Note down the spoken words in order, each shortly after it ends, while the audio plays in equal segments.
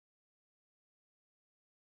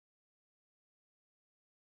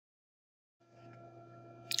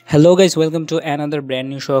Hello guys, welcome to another brand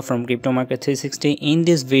new show from Crypto Market 360. In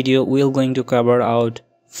this video we are going to cover out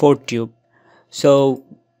ForTube. So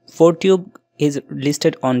ForTube is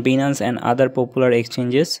listed on Binance and other popular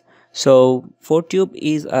exchanges. So ForTube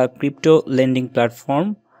is a crypto lending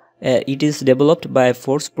platform. It is developed by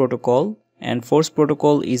Force Protocol, and Force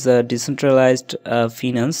Protocol is a decentralized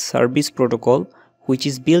finance service protocol which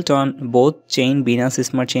is built on both chain, Binance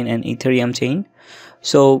Smart Chain and Ethereum chain.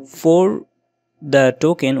 So the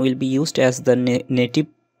token will be used as the native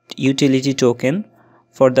utility token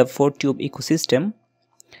for the ForTube ecosystem,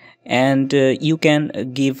 and you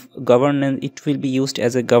can give governance. It will be used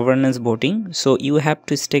as a governance voting, so you have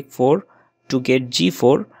to stake 4 to get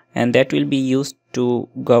G4, and that will be used to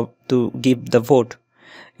give the vote.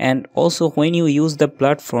 And also when you use the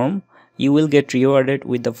platform, you will get rewarded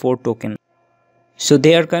with the 4 token. So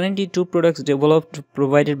there are currently 2 products developed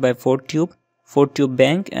provided by ForTube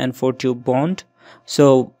Bank and ForTube Bond.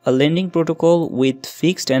 So a lending protocol with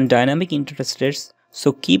fixed and dynamic interest rates.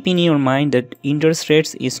 So keep in your mind that interest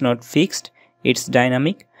rates is not fixed, it's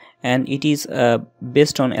dynamic, and it is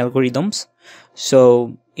based on algorithms,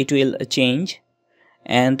 so it will change.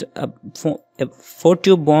 And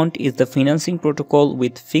ForTube Bond is the financing protocol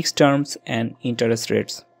with fixed terms and interest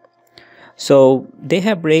rates. So they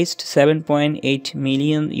have raised 7.8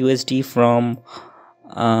 million USD from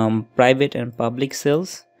private and public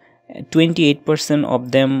sales. 28%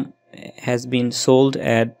 of them has been sold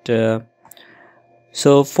at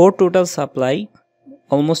so for total supply,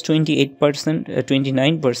 almost 28%,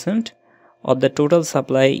 29% of the total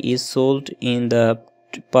supply is sold in the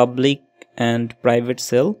public and private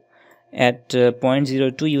sale at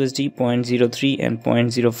 0.02 USD, 0.03 and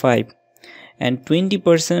 0.05, and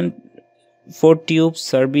 20% ForTube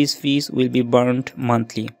service fees will be burned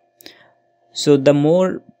monthly. So the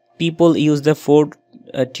more people use the ForTube,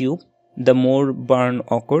 the more burn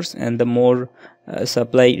occurs and the more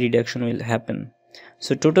supply reduction will happen.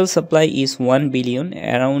 So total supply is 1 billion,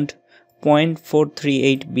 around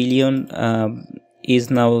 0.438 billion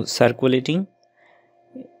is now circulating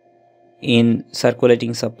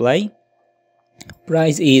supply.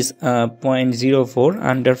 Price is 0.04,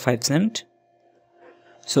 under 5 cent.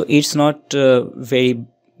 So it's not very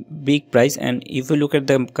big price, and if you look at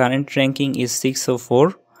the current ranking is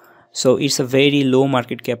 604. So it's a very low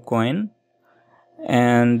market cap coin,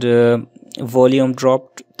 and volume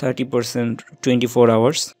dropped 30% 24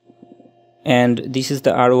 hours. And this is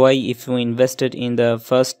the ROI. If you invested in the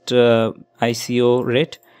first ICO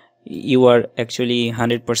rate, you are actually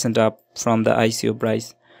 100% up from the ICO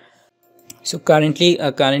price. So currently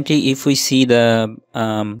if we see the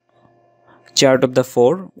chart of the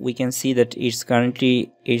 4, we can see that it's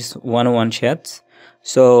currently 101 shots.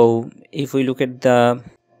 So if we look at the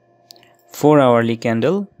 4-hourly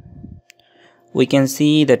candle, we can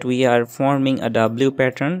see that we are forming a W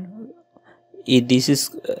pattern. This is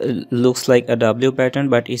looks like a W pattern,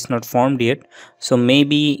 but it's not formed yet. So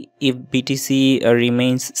maybe if BTC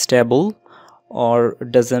remains stable or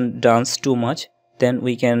doesn't dance too much, then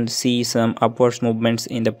we can see some upwards movements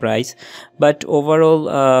in the price. But overall,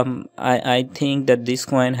 I think that this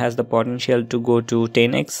coin has the potential to go to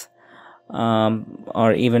 10x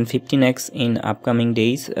or even 15x in upcoming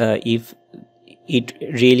days if it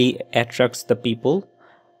really attracts the people.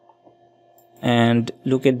 And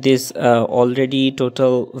look at this, already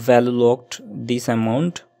total value locked this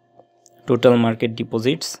amount, total market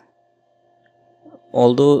deposits,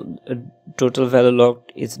 although total value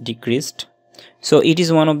locked is decreased. So it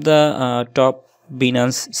is one of the top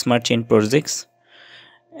Binance Smart Chain projects,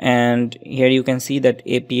 and here you can see that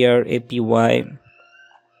APR, APY,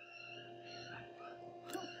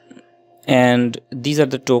 and these are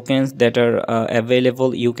the tokens that are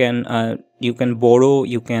available. You can borrow,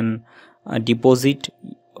 you can deposit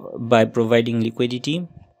by providing liquidity.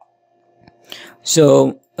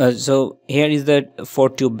 So here is the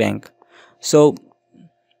ForTube Bank. So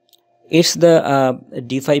it's the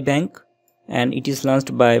DeFi bank, and it is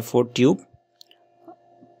launched by ForTube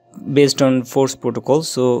based on Force Protocol.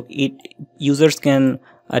 So users can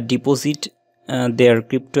deposit their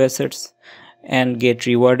crypto assets and get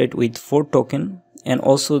rewarded with 4 token, and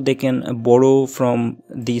also they can borrow from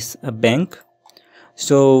this bank.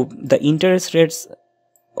 So the interest rates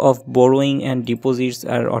of borrowing and deposits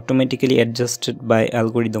are automatically adjusted by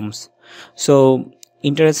algorithms, so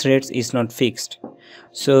interest rates is not fixed.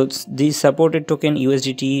 So the supported token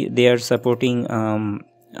USDT, they are supporting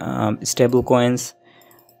stable coins,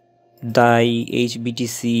 DAI,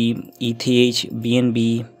 HBTC, ETH,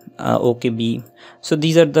 BNB, OKB. So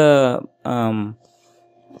these are the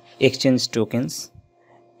exchange tokens,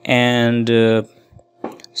 and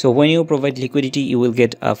So when you provide liquidity, you will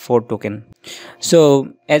get a FOR token.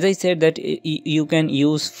 So as I said that you can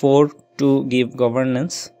use FOR to give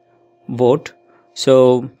governance vote.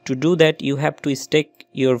 So to do that, you have to stake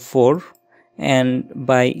your FOR, and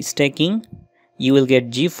by staking you will get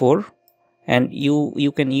G4, and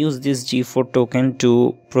you can use this G4 token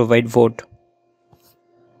to provide vote.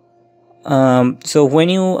 So when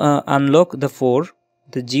you unlock the FOR,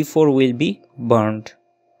 the G4 will be burned.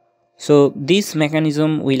 So this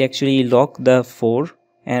mechanism will actually lock the FOR,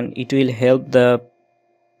 and it will help the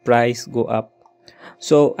price go up.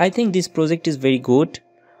 So I think this project is very good,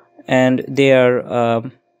 and they are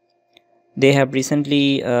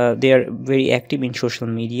very active in social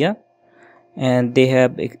media, and they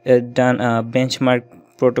have done a benchmark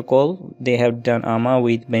protocol. They have done AMA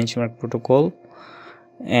with benchmark protocol,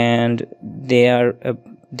 and they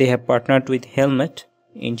have partnered with Helmet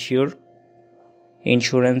insurance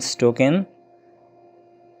token.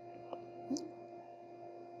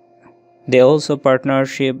 They also have partnered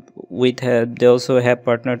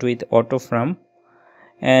with Autofram.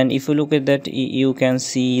 And if you look at that, you can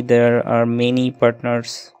see there are many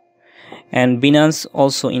partners, and Binance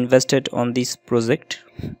also invested on this project.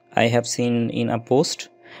 I have seen in a post,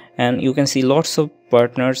 and you can see lots of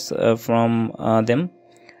partners from them,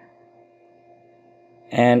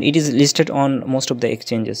 and it is listed on most of the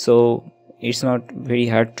exchanges, so it's not very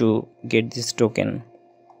hard to get this token.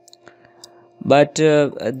 But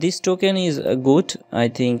this token is good. I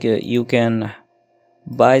think you can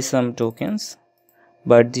buy some tokens,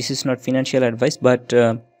 but this is not financial advice. But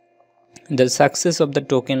the success of the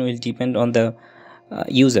token will depend on the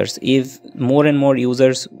users. If more and more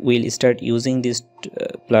users will start using this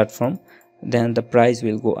platform, then the price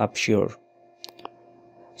will go up, sure.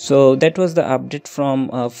 So that was the update from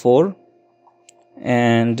FOR,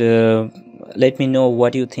 and let me know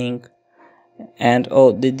what you think. And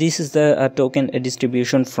this is the token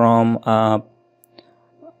distribution from the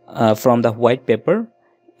white paper.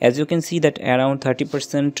 As you can see that around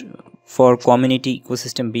 30% for community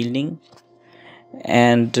ecosystem building,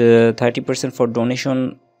 and 30% for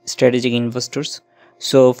donation strategic investors.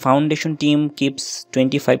 So foundation team keeps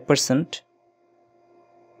 25%,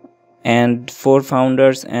 and for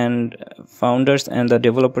founders and the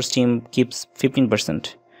developers team keeps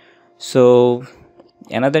 15%. So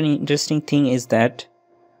another interesting thing is that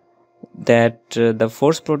the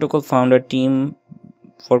Force Protocol founder team,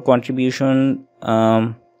 for contribution,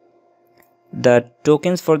 the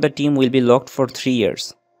tokens for the team will be locked for 3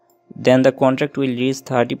 years. Then the contract will raise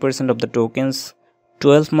 30% of the tokens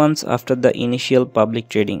 12 months after the initial public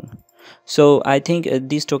trading. So I think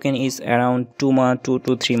this token is around 2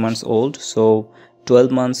 to 3 months old, so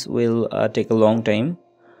 12 months will take a long time.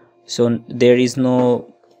 So there is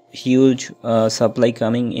no huge supply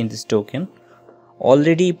coming in this token.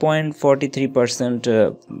 Already 0.43%,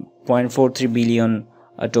 0.43 billion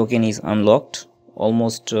token is unlocked.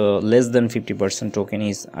 Almost less than 50% token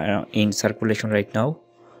is in circulation right now.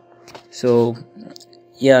 So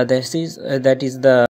yeah, that is the